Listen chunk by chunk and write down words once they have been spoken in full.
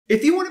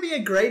If you want to be a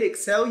great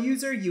Excel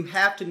user, you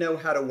have to know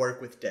how to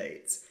work with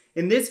dates.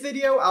 In this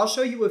video, I'll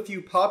show you a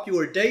few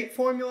popular date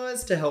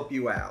formulas to help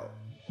you out.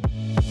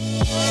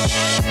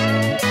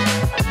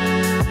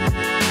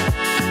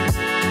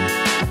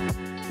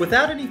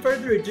 Without any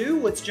further ado,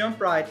 let's jump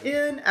right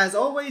in. As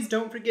always,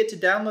 don't forget to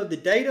download the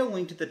data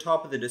linked at the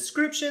top of the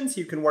description so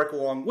you can work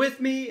along with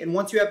me. And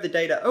once you have the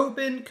data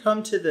open,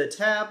 come to the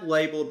tab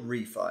labeled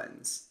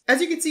Refunds. As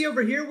you can see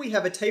over here, we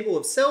have a table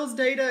of sales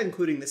data,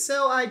 including the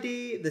sale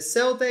ID, the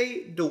sale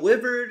date,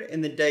 delivered,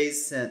 and the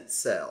days sent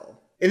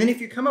sale. And then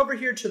if you come over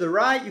here to the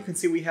right, you can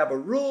see we have a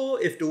rule.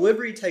 If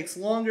delivery takes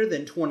longer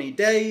than 20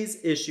 days,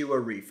 issue a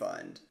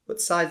refund.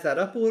 Let's size that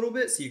up a little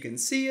bit so you can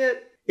see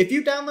it. If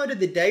you downloaded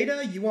the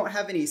data, you won't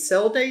have any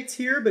sell dates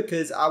here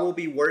because I will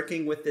be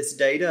working with this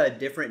data a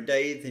different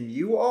day than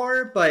you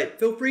are, but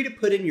feel free to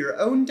put in your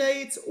own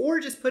dates or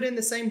just put in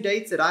the same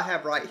dates that I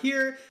have right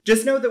here.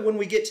 Just know that when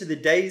we get to the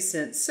days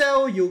sent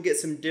sell, you'll get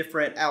some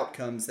different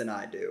outcomes than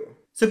I do.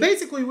 So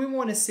basically we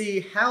want to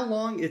see how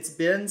long it's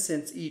been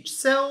since each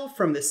sell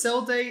from the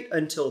sell date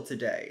until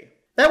today.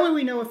 That way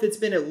we know if it's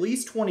been at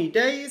least 20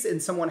 days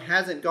and someone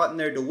hasn't gotten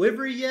their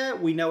delivery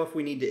yet, we know if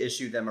we need to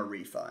issue them a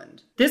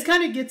refund. This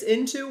kind of gets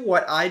into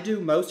what I do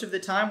most of the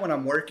time when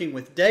I'm working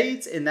with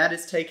dates, and that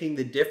is taking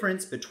the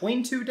difference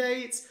between two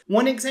dates.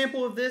 One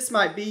example of this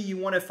might be you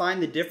want to find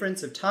the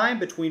difference of time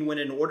between when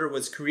an order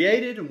was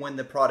created and when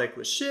the product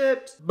was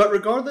shipped. But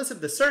regardless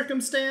of the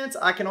circumstance,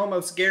 I can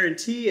almost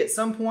guarantee at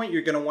some point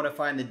you're going to want to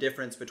find the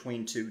difference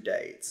between two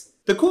dates.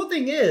 The cool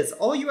thing is,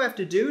 all you have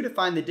to do to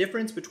find the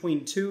difference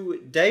between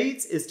two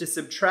dates is to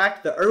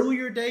subtract the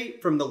earlier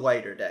date from the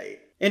later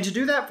date. And to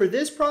do that for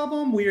this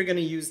problem, we are going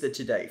to use the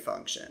today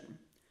function.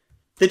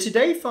 The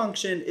today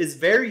function is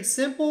very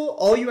simple.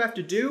 All you have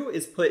to do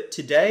is put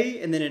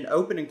today and then an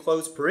open and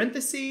close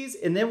parentheses,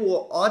 and then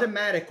we'll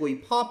automatically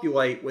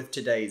populate with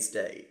today's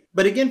date.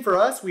 But again, for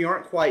us, we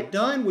aren't quite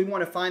done. We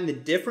want to find the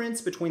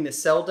difference between the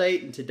sell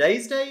date and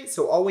today's date.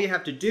 So all we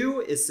have to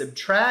do is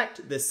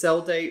subtract the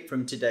sell date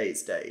from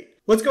today's date.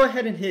 Let's go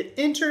ahead and hit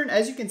enter. And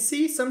as you can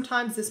see,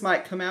 sometimes this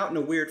might come out in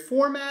a weird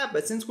format,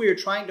 but since we are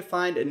trying to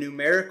find a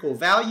numerical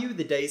value,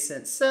 the days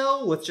sent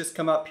sell, let's just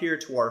come up here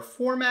to our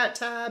format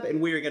tab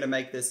and we are going to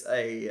make this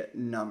a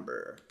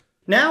number.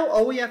 Now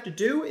all we have to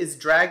do is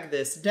drag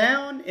this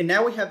down, and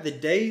now we have the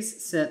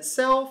days sent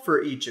sell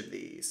for each of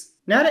these.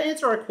 Now to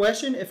answer our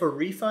question if a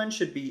refund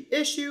should be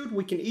issued,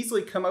 we can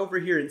easily come over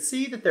here and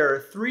see that there are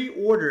 3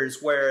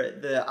 orders where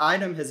the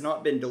item has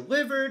not been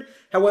delivered.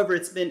 However,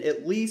 it's been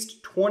at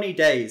least 20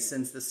 days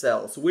since the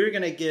sell. So we're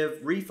going to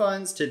give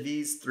refunds to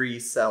these 3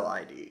 sell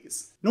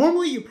IDs.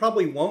 Normally, you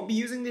probably won't be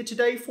using the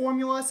today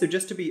formula. So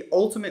just to be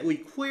ultimately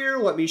clear,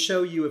 let me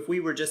show you if we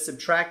were just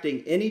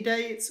subtracting any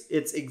dates,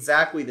 it's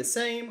exactly the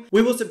same.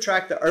 We will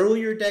subtract the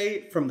earlier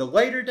date from the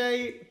later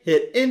date,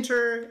 hit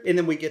enter, and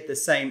then we get the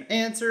same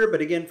answer.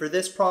 But again, for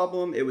this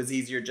problem, it was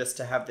easier just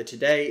to have the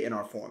today in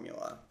our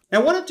formula.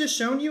 Now what I've just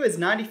shown you is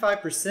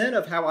 95%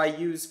 of how I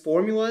use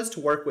formulas to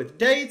work with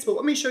dates, but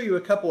let me show you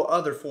a couple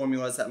other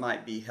formulas that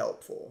might be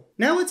helpful.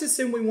 Now let's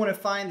assume we want to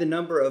find the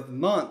number of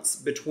months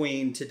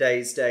between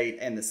today's date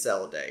and the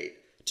sell date.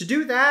 To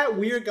do that,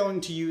 we are going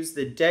to use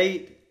the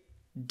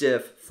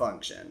DATEDIF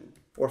function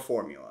or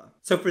formula.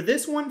 So for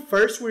this one,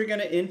 first we're going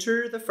to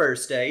enter the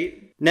first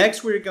date.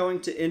 Next, we're going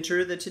to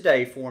enter the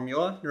today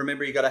formula.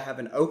 Remember, you got to have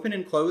an open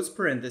and close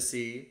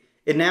parenthesis.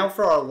 And now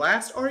for our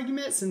last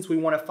argument, since we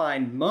want to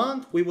find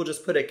month, we will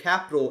just put a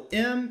capital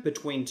M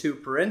between 2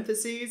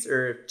 parentheses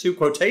or 2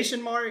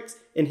 quotation marks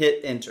and hit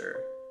enter.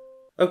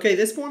 Okay,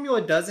 this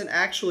formula doesn't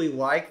actually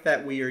like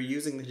that we are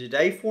using the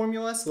today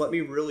formula, so let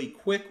me really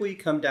quickly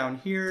come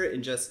down here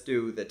and just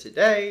do the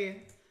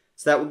today.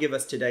 So that will give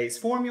us today's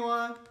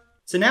formula.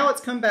 So now let's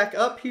come back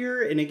up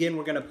here, and again,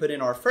 we're going to put in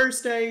our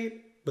first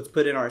date. Let's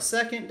put in our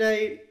second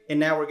date, and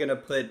now we're going to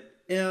put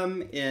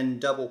M in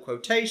double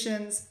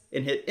quotations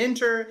and hit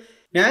enter.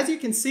 Now, as you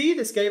can see,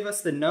 this gave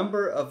us the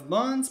number of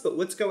months, but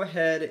let's go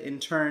ahead and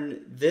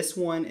turn this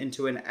one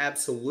into an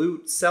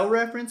absolute cell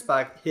reference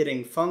by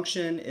hitting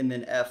function and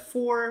then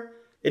F4.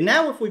 And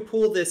now if we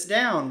pull this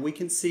down, we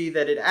can see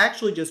that it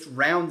actually just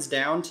rounds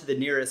down to the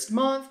nearest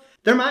month.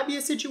 There might be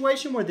a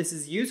situation where this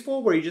is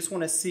useful, where you just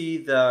want to see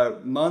the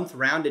month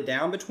rounded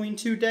down between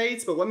 2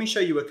 dates, but let me show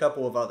you a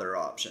couple of other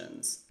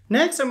options.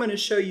 Next, I'm going to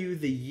show you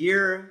the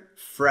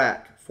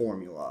YEARFRAC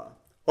formula.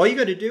 All you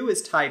got to do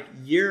is type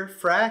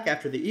YEARFRAC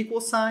after the equal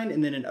sign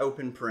and then an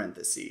open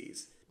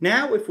parentheses.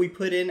 Now, if we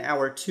put in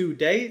our 2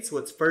 dates,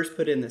 let's first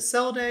put in the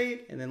sell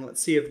date, and then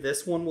let's see if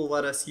this one will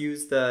let us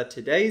use the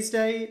today's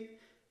date.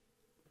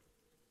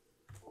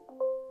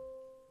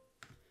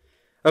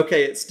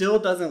 Okay, it still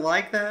doesn't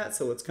like that,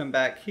 so let's come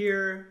back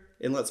here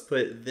and let's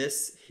put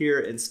this here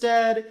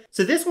instead.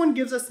 So this one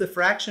gives us the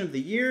fraction of the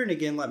year, and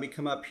again, let me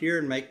come up here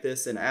and make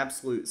this an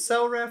absolute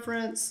cell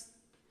reference.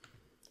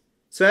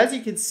 So as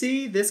you can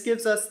see, this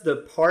gives us the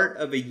part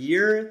of a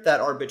year that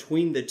are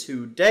between the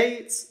 2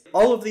 dates.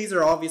 All of these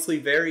are obviously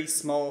very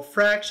small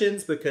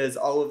fractions because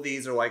all of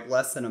these are like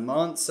less than a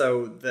month,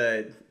 so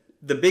the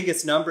the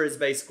biggest number is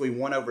basically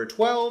 1 over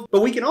 12,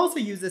 but we can also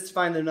use this to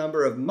find the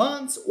number of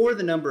months or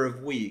the number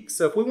of weeks.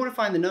 So if we want to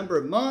find the number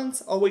of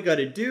months, all we got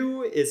to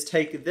do is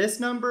take this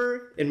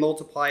number and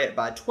multiply it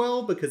by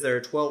 12 because there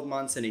are 12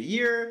 months in a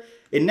year.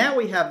 And now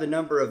we have the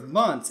number of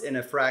months in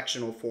a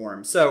fractional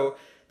form. So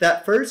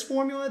that first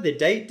formula, the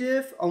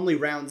DATEDIF, only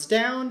rounds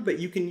down, but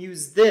you can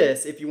use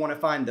this if you want to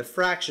find the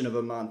fraction of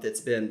a month it's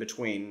been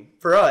between,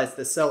 for us,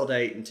 the sell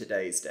date and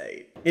today's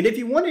date. And if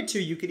you wanted to,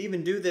 you could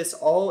even do this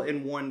all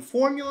in one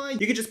formula.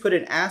 You could just put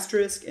an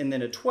asterisk and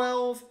then a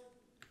 12.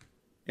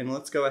 And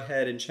let's go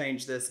ahead and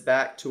change this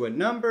back to a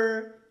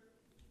number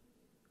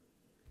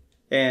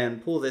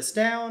and pull this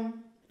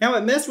down. Now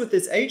it messed with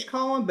this H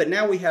column, but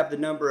now we have the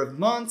number of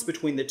months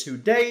between the two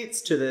dates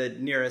to the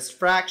nearest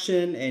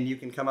fraction, and you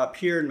can come up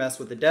here and mess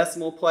with the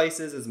decimal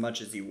places as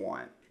much as you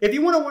want. If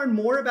you want to learn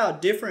more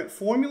about different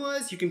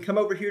formulas, you can come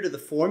over here to the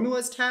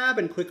Formulas tab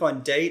and click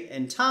on Date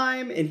and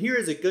Time, and here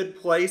is a good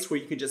place where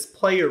you can just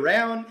play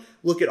around,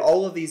 look at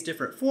all of these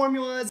different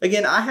formulas.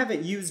 Again, I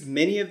haven't used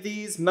many of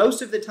these.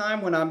 Most of the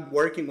time when I'm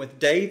working with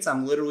dates,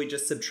 I'm literally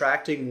just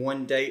subtracting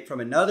one date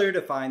from another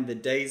to find the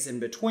days in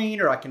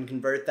between, or I can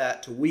convert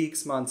that to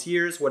weeks, months,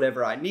 years,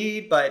 whatever I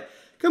need. But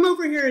come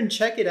over here and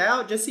check it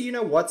out just so you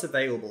know what's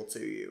available to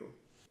you.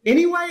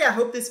 Anyway, I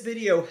hope this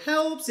video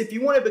helps. If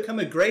you want to become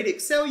a great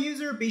Excel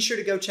user, be sure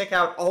to go check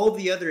out all of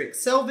the other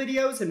Excel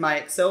videos in my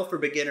Excel for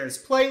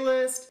Beginners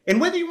playlist.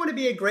 And whether you want to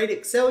be a great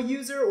Excel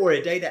user or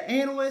a data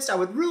analyst, I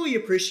would really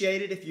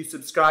appreciate it if you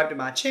subscribe to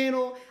my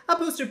channel. I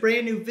post a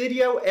brand new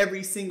video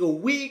every single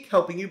week,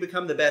 helping you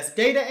become the best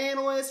data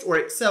analyst or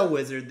Excel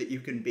wizard that you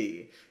can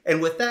be.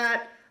 And with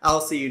that,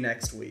 I'll see you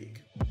next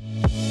week.